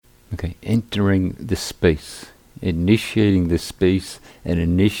Okay, entering the space, initiating the space and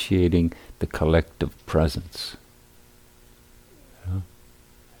initiating the collective presence.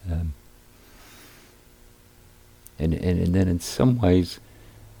 Um, and then in some ways,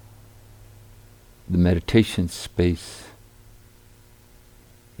 the meditation space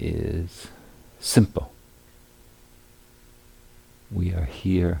is simple. We are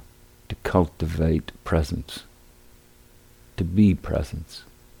here to cultivate presence, to be presence.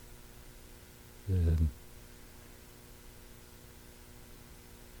 And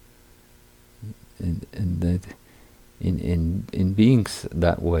that in being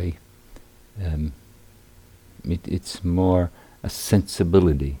that way, it's more a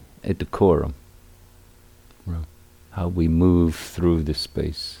sensibility, a decorum. Right. How we move through the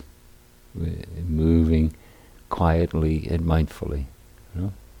space, moving quietly and mindfully. You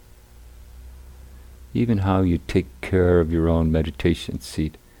know? Even how you take care of your own meditation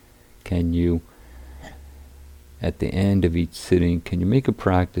seat. Can you, at the end of each sitting, can you make a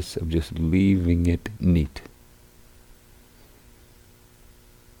practice of just leaving it neat?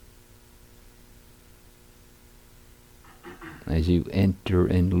 As you enter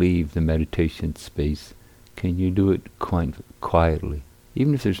and leave the meditation space, can you do it quite quietly?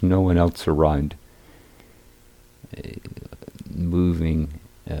 Even if there's no one else around, moving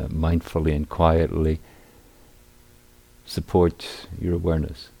mindfully and quietly supports your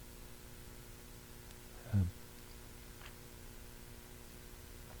awareness.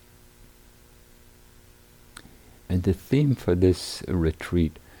 And the theme for this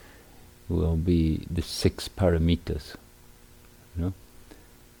retreat will be the 6 Paramitas. You know?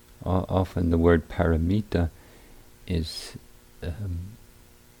 Often the word paramita is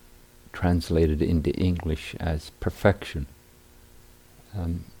translated into English as perfection.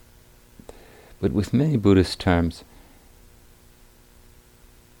 But with many Buddhist terms,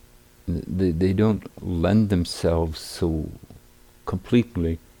 they don't lend themselves so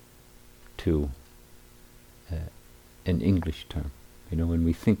completely to an English term. You know, when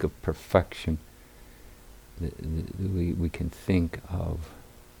we think of perfection, we can think of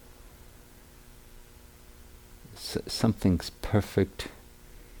something's perfect.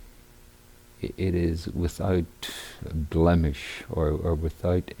 It is without blemish or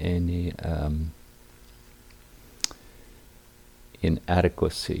without any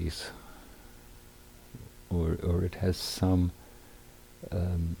inadequacies, or it has some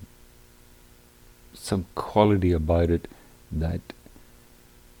quality about it that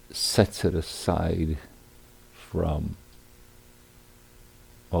sets it aside from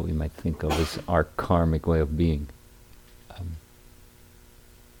what we might think of as our karmic way of being.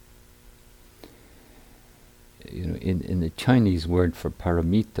 You know, in the Chinese word for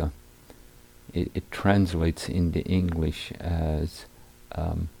paramita, it translates into English as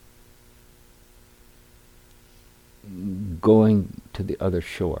going to the other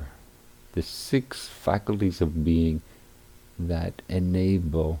shore. The 6 faculties of being that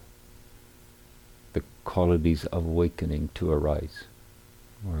enable the qualities of awakening to arise.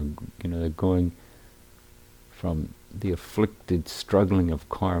 Or, you know, they're going from the afflicted struggling of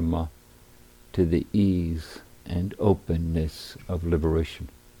karma to the ease and openness of liberation.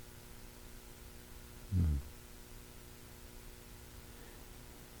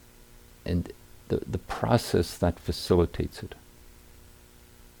 And the process that facilitates it.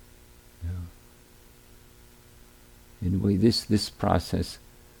 Yeah. In a way, this process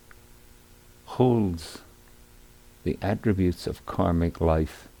holds the attributes of karmic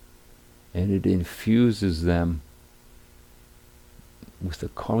life, and it infuses them with a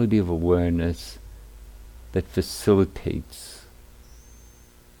quality of awareness that facilitates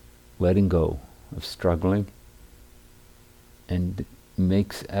letting go of struggling and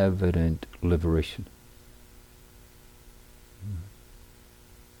makes evident liberation.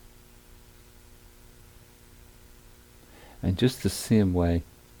 And just the same way,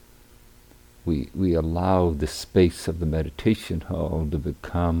 we allow the space of the meditation hall to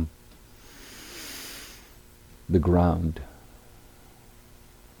become the ground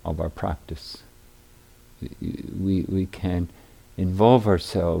of our practice. We can involve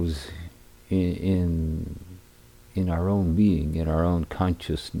ourselves in our own being, in our own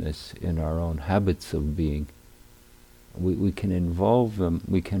consciousness, in our own habits of being. We can involve them,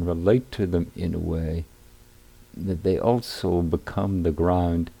 we can relate to them in a way that they also become the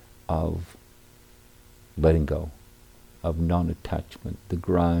ground of letting go, of non-attachment, the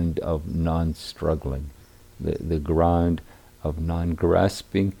ground of non-struggling, the ground of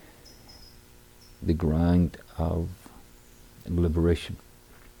non-grasping, the ground of liberation.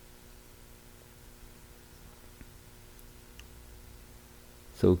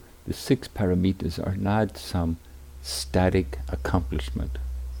 So the 6 paramitas are not some static accomplishment,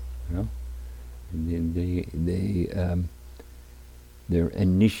 you know. They're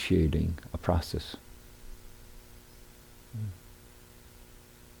initiating a process.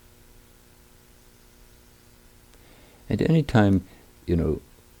 At any time, you know,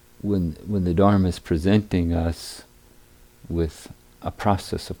 when the Dharma is presenting us with a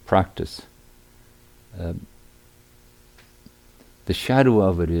process of practice, the shadow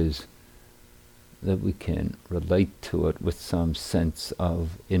of it is that we can relate to it with some sense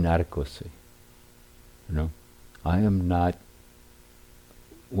of inadequacy. You know, I am not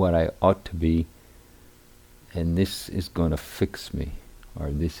what I ought to be, and this is going to fix me, or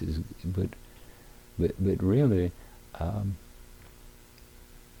this is. But really,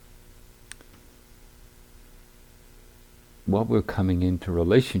 what we're coming into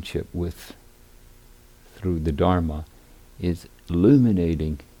relationship with through the Dharma is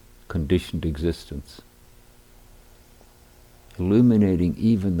illuminating conditioned existence, illuminating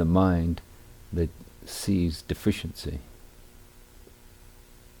even the mind that sees deficiency,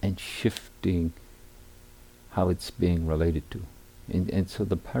 and shifting how it's being related to. And so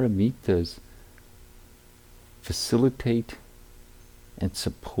the Paramitas facilitate and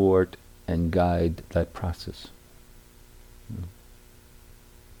support and guide that process.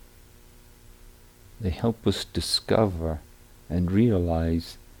 They help us discover and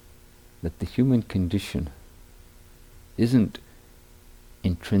realize that the human condition isn't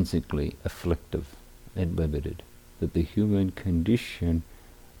intrinsically afflictive and limited. That the human condition,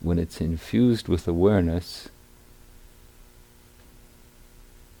 when it's infused with awareness,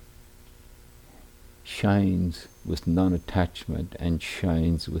 shines with non-attachment and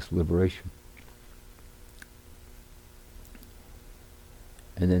shines with liberation.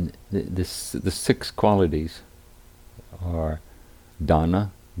 And then the 6 qualities are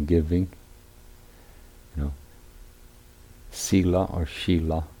dana, giving, you know, sila or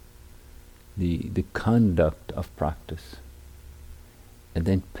shila, the conduct of practice, and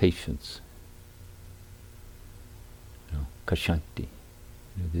then patience, you know, kashanti,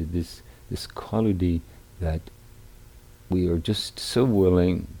 you know, this quality that we are just so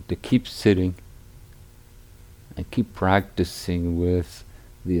willing to keep sitting and keep practicing with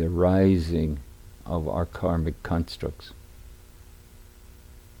the arising of our karmic constructs.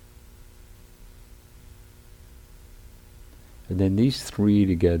 And then these 3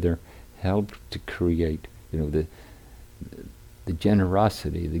 together help to create, you know, the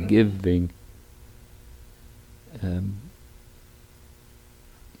generosity, the giving,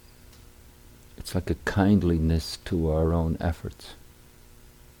 it's like a kindliness to our own efforts.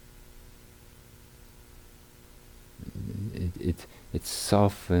 It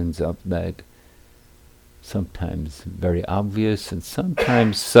softens up that sometimes very obvious and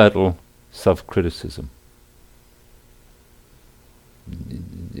sometimes subtle self-criticism.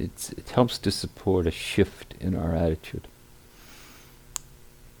 It helps to support a shift in our attitude.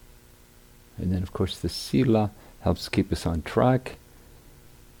 And then of course the sila helps keep us on track,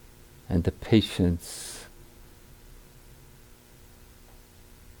 and the patience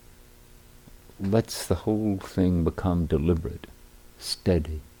lets the whole thing become deliberate,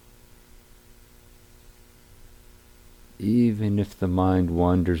 steady. Even if the mind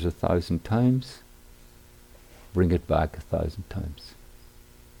wanders 1,000 times, bring it back 1,000 times.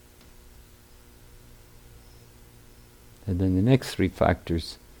 And then the next 3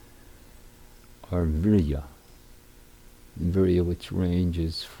 factors are virya. Virya, which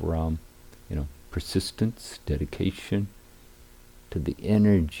ranges from, you know, persistence, dedication, to the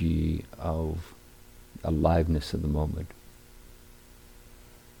energy of aliveness of the moment.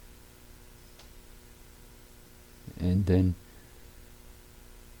 And then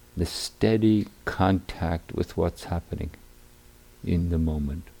the steady contact with what's happening in the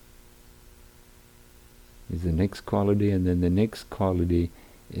moment is the next quality. And then the next quality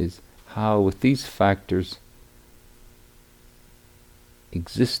is how, with these factors,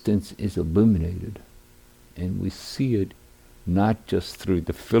 existence is illuminated, and we see it not just through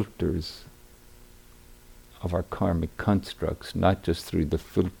the filters of our karmic constructs, not just through the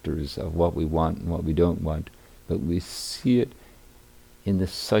filters of what we want and what we don't want, but we see it in the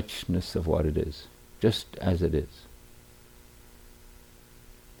suchness of what it is, just as it is.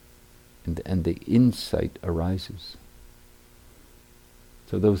 And the insight arises.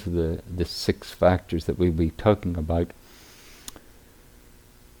 So those are the 6 factors that we'll be talking about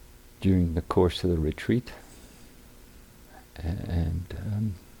during the course of the retreat.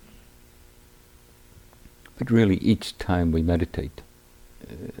 But really each time we meditate,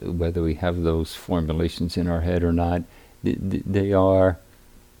 whether we have those formulations in our head or not, they are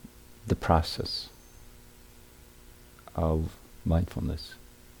the process of mindfulness.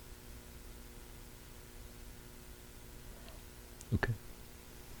 Okay.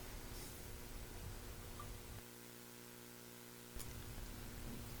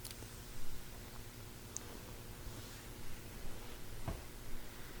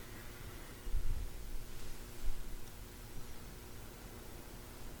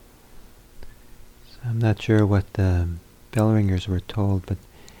 I'm not sure what the bell ringers were told, but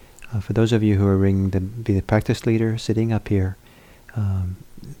for those of you who are be the practice leader sitting up here,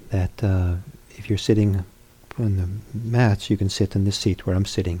 that if you're sitting on the mats, you can sit in this seat where I'm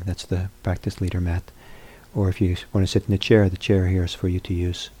sitting. That's the practice leader mat. Or if you want to sit in the chair here is for you to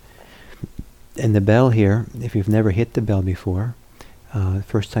use. And the bell here, if you've never hit the bell before, the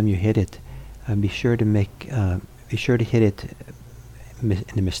first time you hit it, be sure to hit it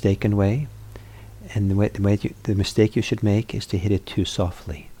in a mistaken way. And the mistake you should make is to hit it too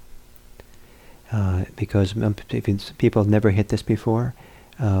softly. Because if people have never hit this before,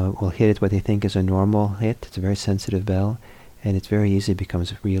 will hit it what they think is a normal hit. It's a very sensitive bell, and it's very easy, it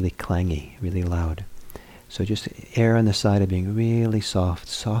becomes really clangy, really loud. So just err on the side of being really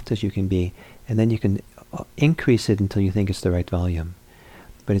soft as you can be, and then you can increase it until you think it's the right volume.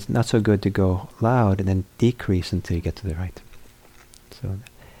 But it's not so good to go loud and then decrease until you get to the right. So,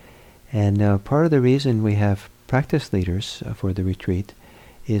 and part of the reason we have practice leaders for the retreat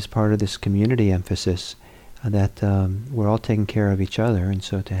is part of this community emphasis that we're all taking care of each other, and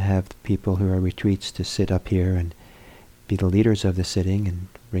so to have people who are retreats to sit up here and be the leaders of the sitting and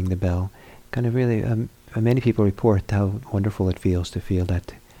ring the bell, kind of really, many people report how wonderful it feels to feel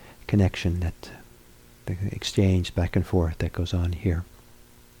that connection, that the exchange back and forth that goes on here.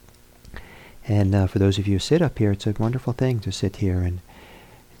 And for those of you who sit up here, it's a wonderful thing to sit here and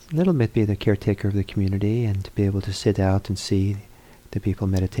a little bit be the caretaker of the community and to be able to sit out and see the people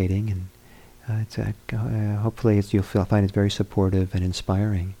meditating. And hopefully you'll find it very supportive and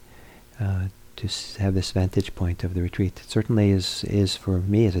inspiring to have this vantage point of the retreat. It certainly is for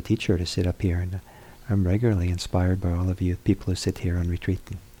me as a teacher to sit up here, and I'm regularly inspired by all of you people who sit here on retreat.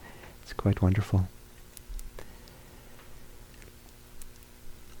 It's quite wonderful.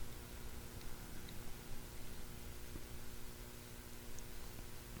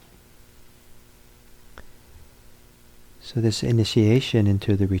 So this initiation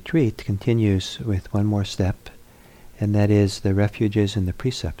into the retreat continues with one more step, and that is the refuges and the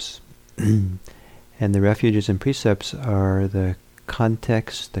precepts. And the refuges and precepts are the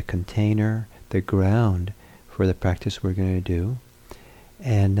context, the container, the ground for the practice we're going to do.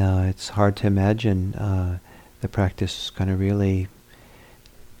 And it's hard to imagine the practice kind of really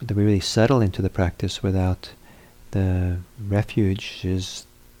settle into the practice without the refuges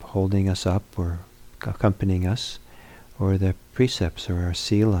holding us up or accompanying us, or the precepts, or our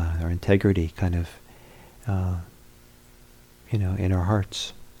sila, our integrity, kind of, in our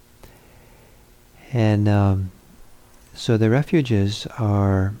hearts. And so the refuges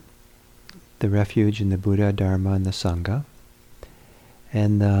are the refuge in the Buddha, Dharma, and the Sangha.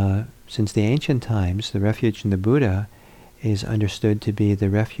 And since the ancient times, the refuge in the Buddha is understood to be the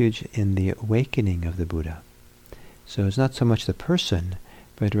refuge in the awakening of the Buddha. So it's not so much the person,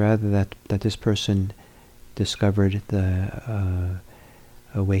 but rather that this person discovered the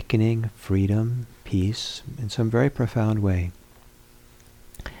awakening, freedom, peace in some very profound way.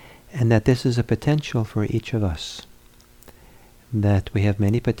 And that this is a potential for each of us. That we have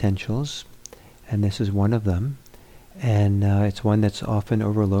many potentials, and this is one of them. And it's one that's often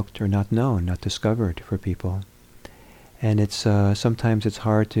overlooked or not known, not discovered for people. And it's sometimes it's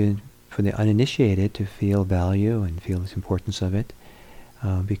hard for the uninitiated to feel value and feel the importance of it.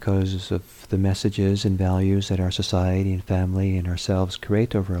 Because of the messages and values that our society and family and ourselves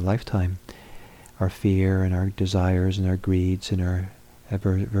create over a lifetime. Our fear and our desires and our greeds and our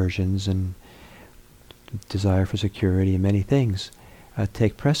aversions and desire for security and many things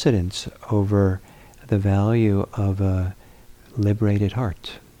take precedence over the value of a liberated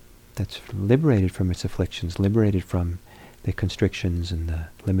heart that's liberated from its afflictions, liberated from the constrictions and the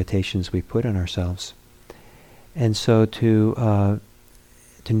limitations we put on ourselves. And so to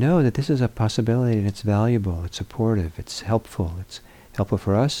know that this is a possibility and it's valuable, it's supportive, it's helpful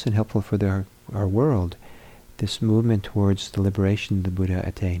for us and helpful for our world, this movement towards the liberation the Buddha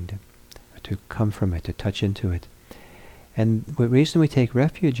attained, to come from it, to touch into it. And the reason we take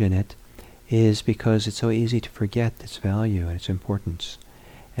refuge in it is because it's so easy to forget its value and its importance.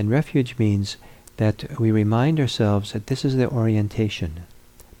 And refuge means that we remind ourselves that this is the orientation,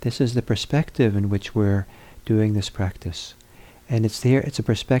 this is the perspective in which we're doing this practice. And it's a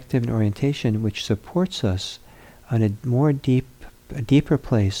perspective and orientation which supports us on a deeper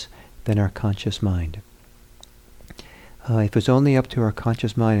place than our conscious mind. If it's only up to our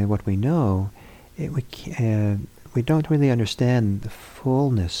conscious mind and what we know, we don't really understand the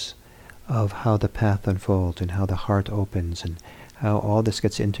fullness of how the path unfolds and how the heart opens and how all this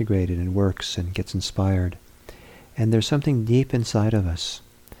gets integrated and works and gets inspired. And there's something deep inside of us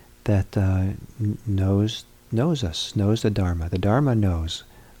that knows us, knows the Dharma. The Dharma knows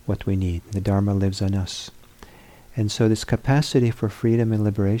what we need. The Dharma lives in us. And so this capacity for freedom and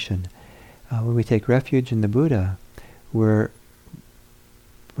liberation, when we take refuge in the Buddha, we're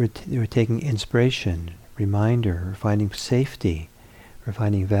taking inspiration, reminder, we're finding safety, we're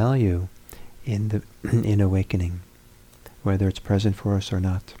finding value in awakening, whether it's present for us or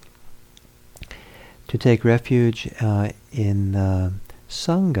not. To take refuge in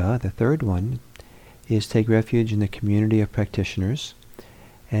Sangha, the third one, is take refuge in the community of practitioners,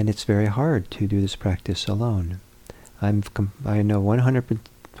 and it's very hard to do this practice alone. I know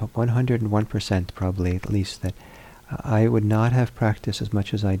 101% probably at least that I would not have practiced as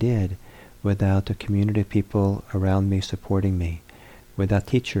much as I did without a community of people around me supporting me, without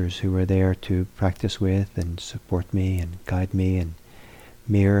teachers who were there to practice with and support me and guide me and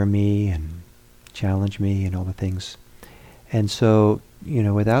mirror me and challenge me and all the things. And so,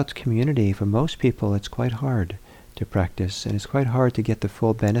 without community, for most people it's quite hard to practice, and it's quite hard to get the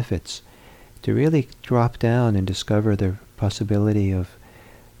full benefits, to really drop down and discover the possibility of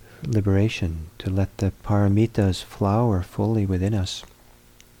liberation, to let the Paramitas flower fully within us.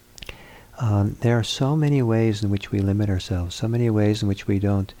 There are so many ways in which we limit ourselves, so many ways in which we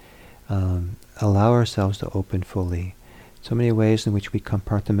don't allow ourselves to open fully, so many ways in which we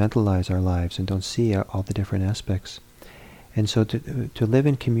compartmentalize our lives and don't see all the different aspects. And so to live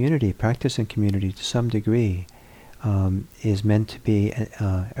in community, practice in community to some degree, is meant to be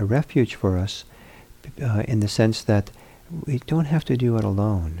a refuge for us in the sense that we don't have to do it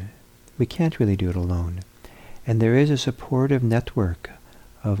alone. We can't really do it alone. And there is a supportive network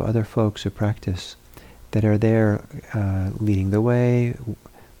of other folks who practice that are there leading the way,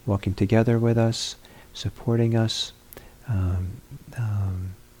 walking together with us, supporting us,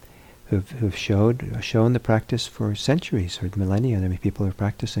 who've shown the practice for centuries or millennia. There are many people who are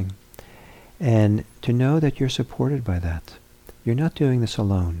practicing. And to know that you're supported by that. You're not doing this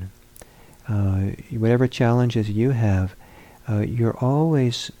alone. Whatever challenges you have, you're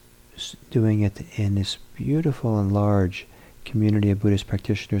always doing it in this beautiful and large community of Buddhist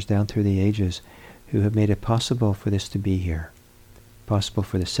practitioners down through the ages who have made it possible for this to be here. Possible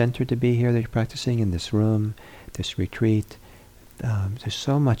for the center to be here that you're practicing, in this room, this retreat. There's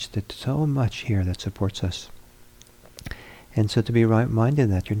so much here that supports us. And so to be reminded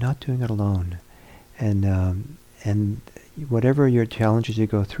that you're not doing it alone. And whatever your challenges you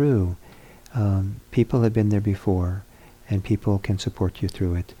go through, people have been there before, and people can support you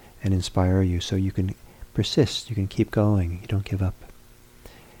through it and inspire you so you can persist, you can keep going, you don't give up.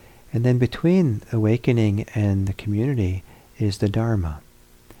 And then between awakening and the community is the Dharma.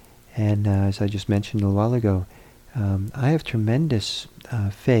 And as I just mentioned a little while ago, I have tremendous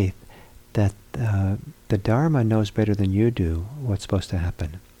faith that the Dharma knows better than you do what's supposed to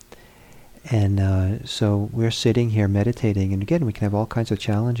happen. And so we're sitting here meditating, and again, we can have all kinds of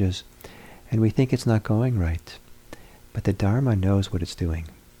challenges, and we think it's not going right. But the Dharma knows what it's doing.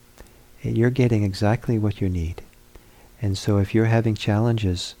 You're getting exactly what you need. And so if you're having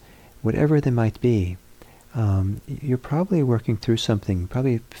challenges, whatever they might be, you're probably working through something,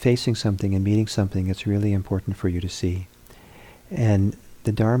 probably facing something and meeting something that's really important for you to see. And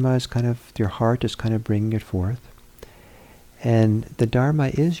the Dharma is your heart is kind of bringing it forth. And the Dharma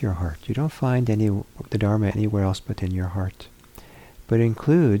is your heart. You don't find the Dharma anywhere else but in your heart. But it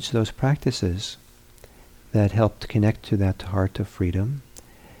includes those practices that help to connect to that heart of freedom.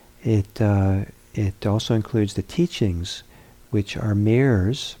 It also includes the teachings, which are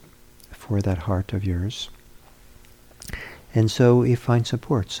mirrors for that heart of yours. And so we find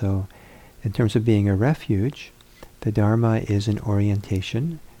support. So in terms of being a refuge, the Dharma is an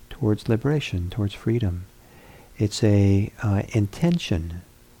orientation towards liberation, towards freedom. It's a intention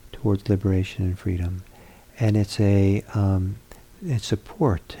towards liberation and freedom. And it's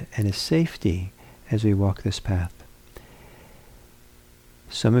support and a safety as we walk this path.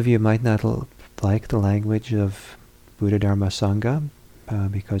 Some of you might not like the language of Buddha, Dharma, Sangha,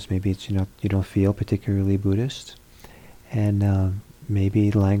 because maybe it's you don't feel particularly Buddhist, and maybe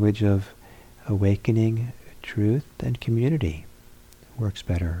the language of awakening, truth, and community works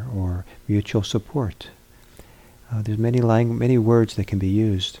better, or mutual support. There's many words that can be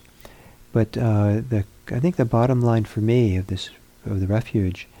used, but I think the bottom line for me of the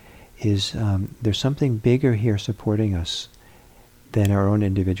refuge is there's something bigger here supporting us than our own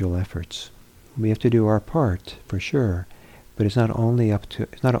individual efforts. We have to do our part, for sure, but it's not only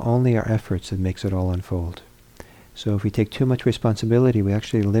our efforts that makes it all unfold. So if we take too much responsibility, we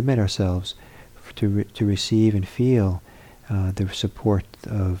actually limit ourselves to receive and feel the support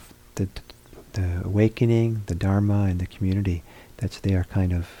of the awakening, the Dharma, and the community that's there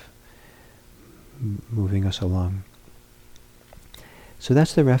kind of moving us along. So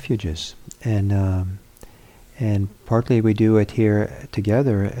that's the refuges. And partly we do it here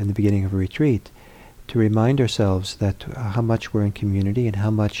together in the beginning of a retreat to remind ourselves that how much we're in community and how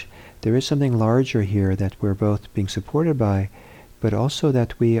much there is something larger here that we're both being supported by, but also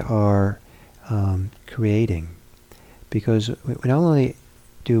that we are creating. Because not only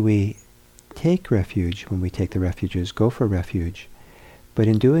do we take refuge when we take the refuges, go for refuge, but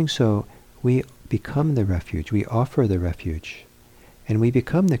in doing so, we become the refuge, we offer the refuge, and we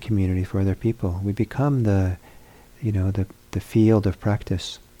become the community for other people. We become the field of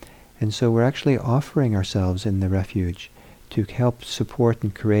practice. And so we're actually offering ourselves in the refuge to help support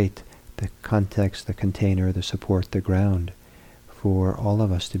and create the context, the container, the support, the ground for all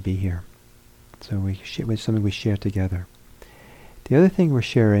of us to be here. So it's something we share together. The other thing we're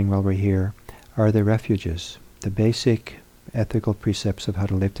sharing while we're here are the refuges, the basic ethical precepts of how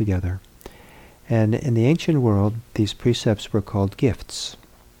to live together. And in the ancient world, these precepts were called gifts.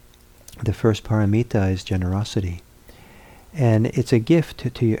 The first paramita is generosity. And it's a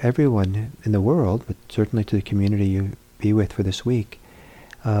gift to everyone in the world, but certainly to the community you be with for this week,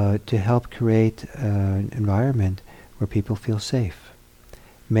 to help create an environment where people feel safe.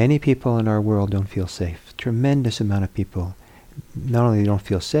 Many people in our world don't feel safe. Tremendous amount of people. Not only don't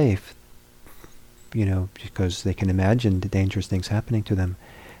feel safe, because they can imagine the dangerous things happening to them,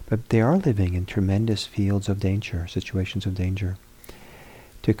 but they are living in tremendous fields of danger, situations of danger.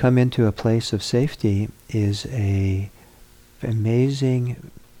 To come into a place of safety is a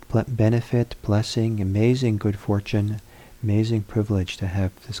amazing benefit, blessing, amazing good fortune, amazing privilege to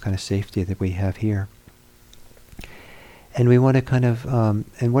have this kind of safety that we have here. And we want to kind of,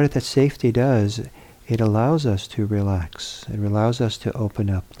 and what that safety does, it allows us to relax. It allows us to open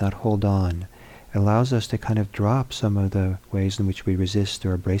up, not hold on. It allows us to kind of drop some of the ways in which we resist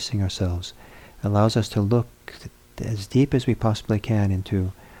or are bracing ourselves. It allows us to look as deep as we possibly can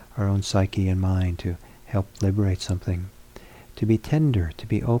into our own psyche and mind to help liberate something. To be tender, to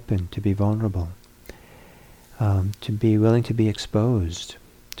be open, to be vulnerable, to be willing to be exposed,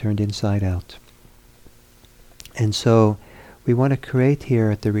 turned inside out. And so we want to create here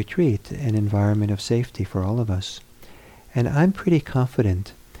at the retreat an environment of safety for all of us. And I'm pretty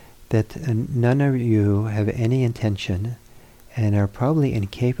confident that none of you have any intention and are probably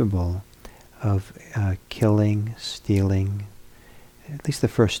incapable of killing, stealing, at least the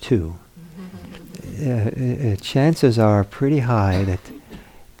first two. Chances are pretty high that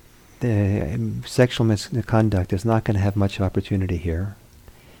the sexual misconduct is not going to have much opportunity here.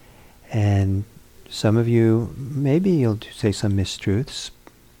 And some of you, maybe you'll say some mistruths,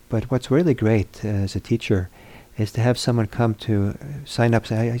 but what's really great as a teacher is to have someone come to sign up,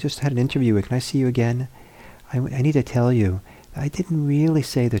 say, I just had an interview, can I see you again? I need to tell you, I didn't really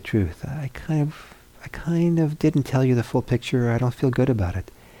say the truth. I kind of didn't tell you the full picture. I don't feel good about it.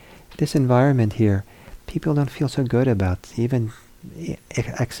 This environment here, people don't feel so good about even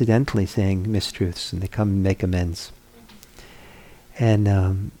accidentally saying mistruths, and they come and make amends.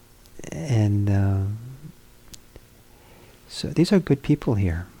 So these are good people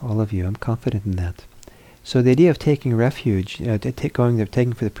here, all of you. I'm confident in that. So the idea of taking refuge,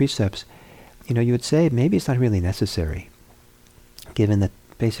 taking for the precepts, you would say maybe it's not really necessary, given that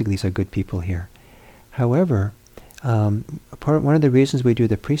basically these are good people here. However, one of the reasons we do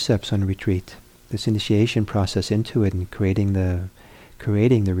the precepts on retreat, this initiation process into it and creating the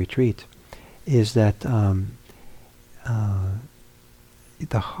retreat, is that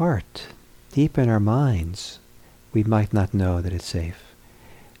the heart, deep in our minds, we might not know that it's safe.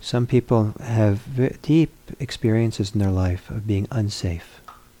 Some people have deep experiences in their life of being unsafe.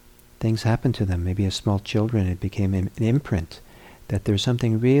 Things happen to them, maybe as small children. It became an imprint that there's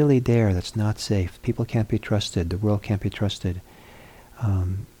something really there that's not safe. People can't be trusted. The world can't be trusted. A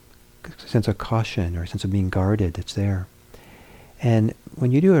sense of caution or a sense of being guarded that's there. And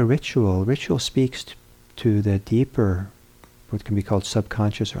when you do a ritual speaks to the deeper, what can be called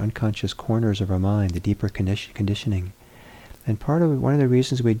subconscious or unconscious corners of our mind, the deeper conditioning. And one of the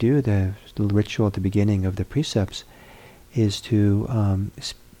reasons we do the ritual at the beginning of the precepts is to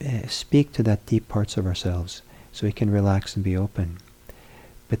speak to that deep parts of ourselves so we can relax and be open.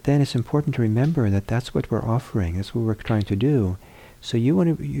 But then it's important to remember that that's what we're offering, that's what we're trying to do. So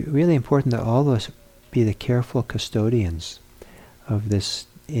really important that all of us be the careful custodians of this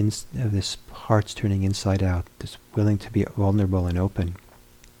of this heart's turning inside out, this willing to be vulnerable and open.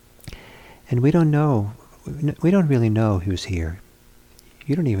 And we don't really know who's here.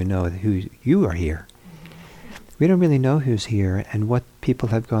 You don't even know who you are here. We don't really know who's here and what people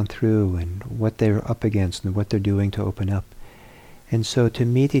have gone through and what they're up against and what they're doing to open up. And so to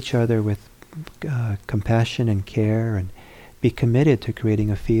meet each other with compassion and care and be committed to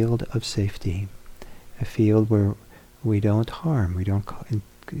creating a field of safety, a field where we don't harm, we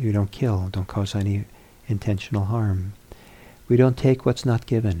don't kill, don't cause any intentional harm. We don't take what's not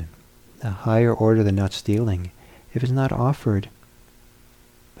given. A higher order than not stealing. If it's not offered,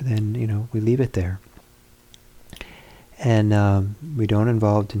 then we leave it there. And we don't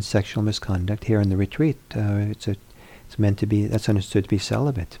involve in sexual misconduct. Here in the retreat, it's meant to be. That's understood to be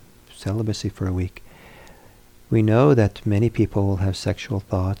celibacy for a week. We know that many people will have sexual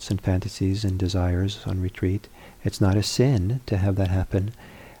thoughts and fantasies and desires on retreat. It's not a sin to have that happen,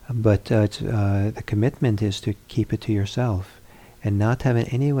 but the commitment is to keep it to yourself and not have in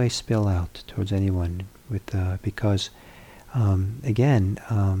any way spill out towards anyone. Because again,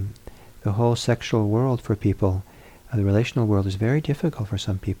 the whole sexual world for people, the relational world, is very difficult for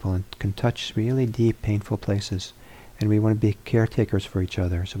some people and can touch really deep, painful places. And we want to be caretakers for each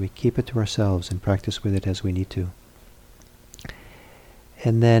other, so we keep it to ourselves and practice with it as we need to.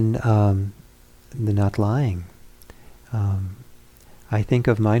 And then the not lying. I think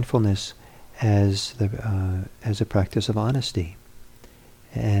of mindfulness as a practice of honesty.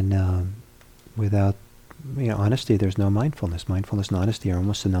 And without honesty, there's no mindfulness. Mindfulness and honesty are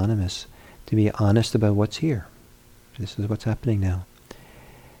almost synonymous. To be honest about what's here. This is what's happening now.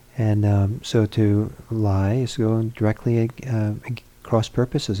 And so to lie is going directly cross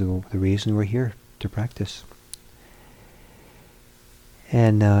purposes of the reason we're here to practice.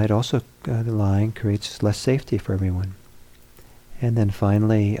 And it also, the lying creates less safety for everyone. And then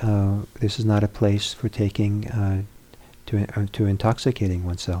finally, this is not a place for taking, to intoxicating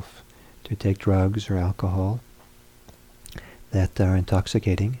oneself, to take drugs or alcohol that are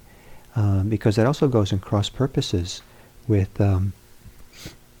intoxicating, because that also goes in cross purposes with the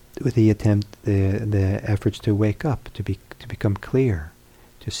efforts to wake up, to become clear,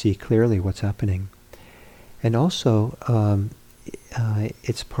 to see clearly what's happening. And also,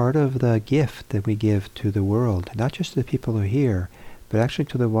 it's part of the gift that we give to the world, not just to the people who are here, but actually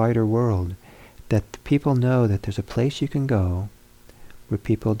to the wider world, that people know that there's a place you can go where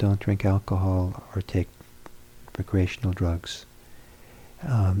people don't drink alcohol or take recreational drugs.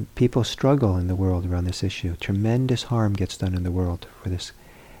 People struggle in the world around this issue. Tremendous harm gets done in the world for this.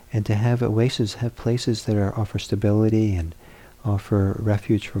 And to have oases, have places that offer stability and offer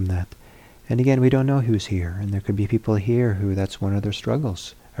refuge from that. And again, we don't know who's here, and there could be people here who that's one of their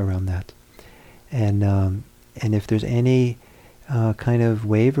struggles around that. And if there's any kind of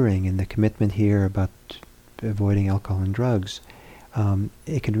wavering in the commitment here about avoiding alcohol and drugs,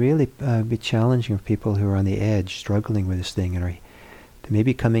 it can really be challenging for people who are on the edge, struggling with this thing, and are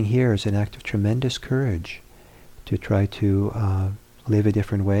maybe coming here as an act of tremendous courage to try to live a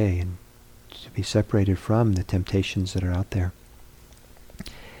different way and to be separated from the temptations that are out there.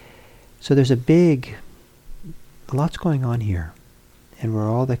 So there's lots going on here, and we're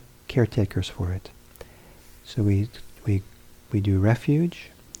all the caretakers for it. So we do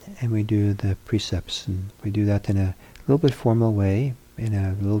refuge, and we do the precepts, and we do that in a little bit formal way, in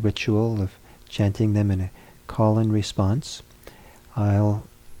a little ritual of chanting them in a call and response. I'll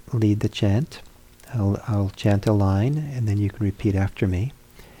lead the chant. I'll chant a line, and then you can repeat after me.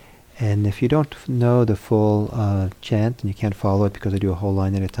 And if you don't know the full chant and you can't follow it because I do a whole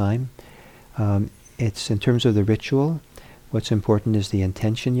line at a time, it's in terms of the ritual, what's important is the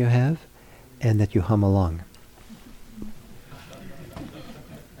intention you have and that you hum along.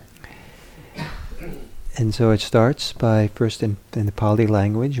 And so it starts by first in the Pali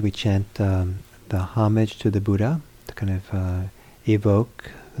language, we chant the homage to the Buddha, to kind of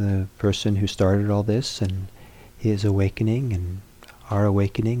evoke the person who started all this and his awakening and our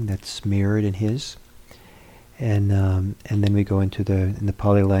awakening that's mirrored in his. And then we go into in the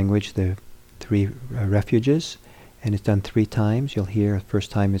Pali language, the three refuges, and it's done 3 times. You'll hear the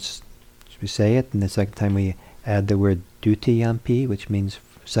first time we say it, and the second time we add the word dutiyampi, which means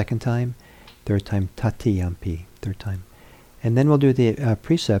second time. Third time tatiyampi, third time. And then we'll do the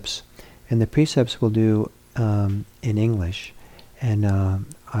precepts, and the precepts we'll do in English, and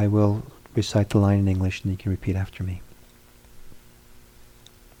I will recite the line in English, and you can repeat after me.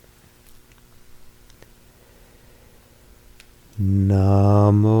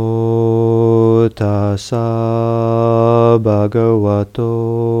 Namo tassa bhagavato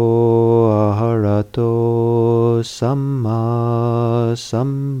arahato Samma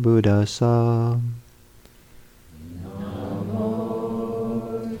Sambuddhassa.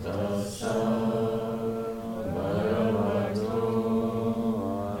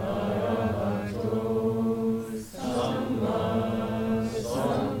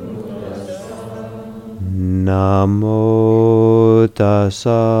 Namo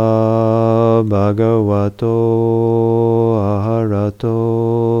tassa bhagavato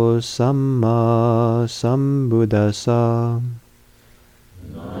arahato samma sambuddhassa.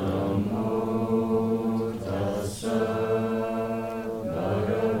 Namo tassa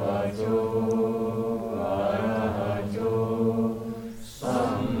bhagavato arahato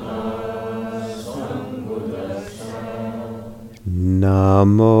samma sambuddhassa.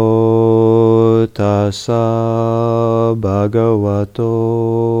 Namo tassa bhagavato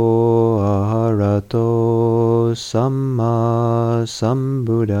arahato samma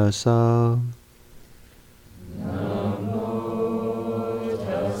sambuddhassa. Namo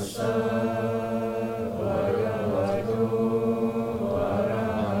tassa bhagavato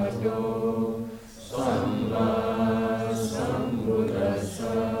arahato samma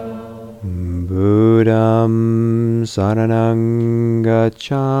sambuddhassa. Buddham saranang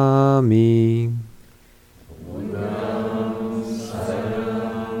gacchami.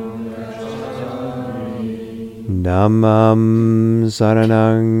 Dhammam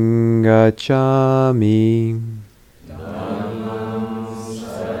saranang gacchami.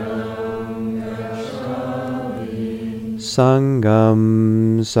 Sangham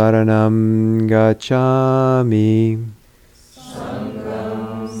saranam gacchami.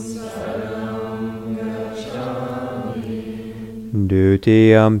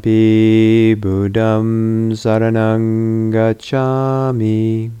 Dutiyampi Buddham saranang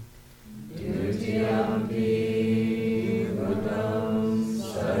gacchami.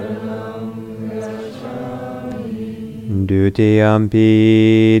 Dutiyampi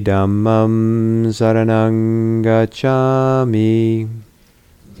Dhammam saranang gacchami.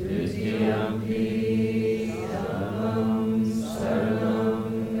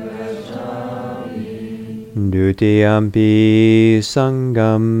 Dutiyampi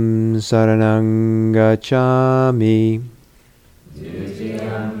Sangham saranang gacchami.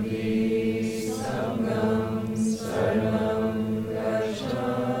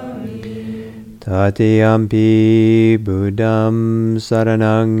 Tatiyampi Buddham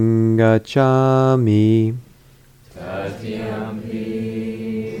saranang gacchami.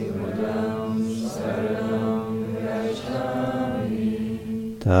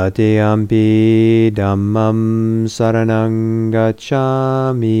 Tatiyampi Dhammam saranang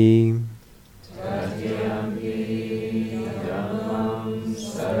gacchami.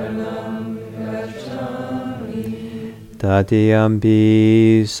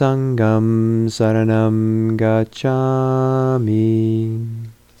 Tatiyampi Sangham saranam gacchami.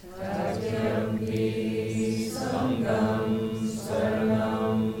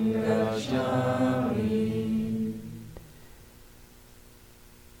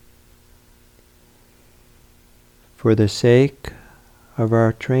 For the sake of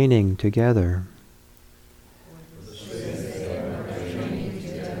our training together,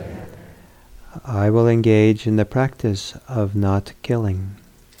 I will engage in the practice of not killing.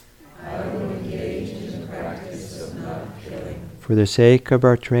 For the sake of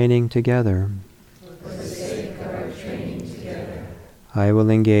our training together, I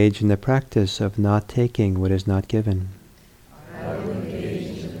will engage in the practice of not taking what is not given.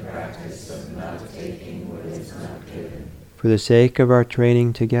 For the sake of our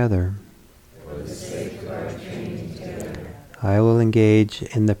training together, I will engage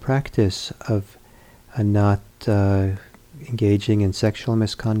in the practice of not engaging in sexual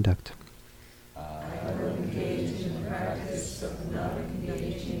misconduct.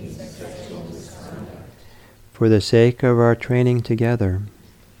 For the sake of our training together,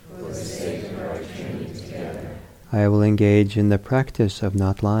 I will engage in the practice of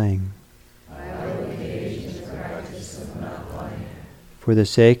not lying. For the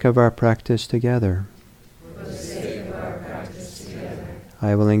sake of our practice together,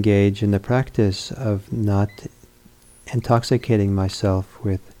 I will engage in the practice of not intoxicating myself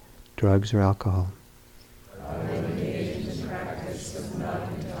with drugs or alcohol.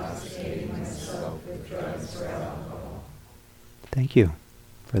 Thank you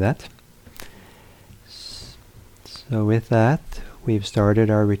for that. So with that, we've started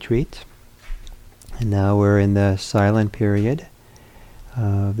our retreat. And now we're in the silent period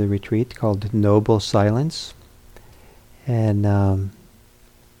of the retreat called Noble Silence. And I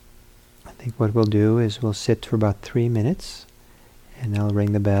think what we'll do is we'll sit for about 3 minutes, and I'll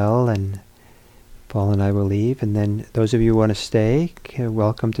ring the bell, and Paul and I will leave, and then those of you who want to stay,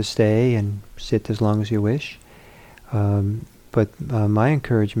 welcome to stay and sit as long as you wish. But my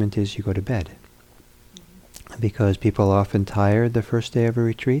encouragement is you go to bed, because people are often tired the first day of a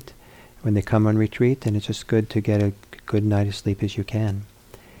retreat when they come on retreat, and it's just good to get a good night of sleep as you can.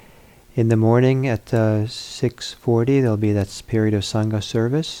 In the morning at 6:40 there'll be that period of Sangha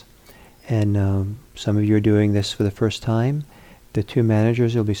service, and some of you are doing this for the first time. The two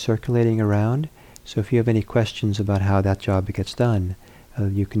managers will be circulating around, so if you have any questions about how that job gets done,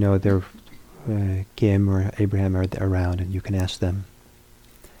 you can know they're Kim or Abraham are around, and you can ask them.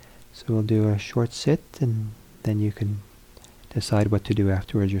 So we'll do a short sit, and then you can decide what to do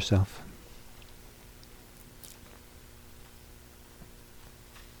afterwards yourself.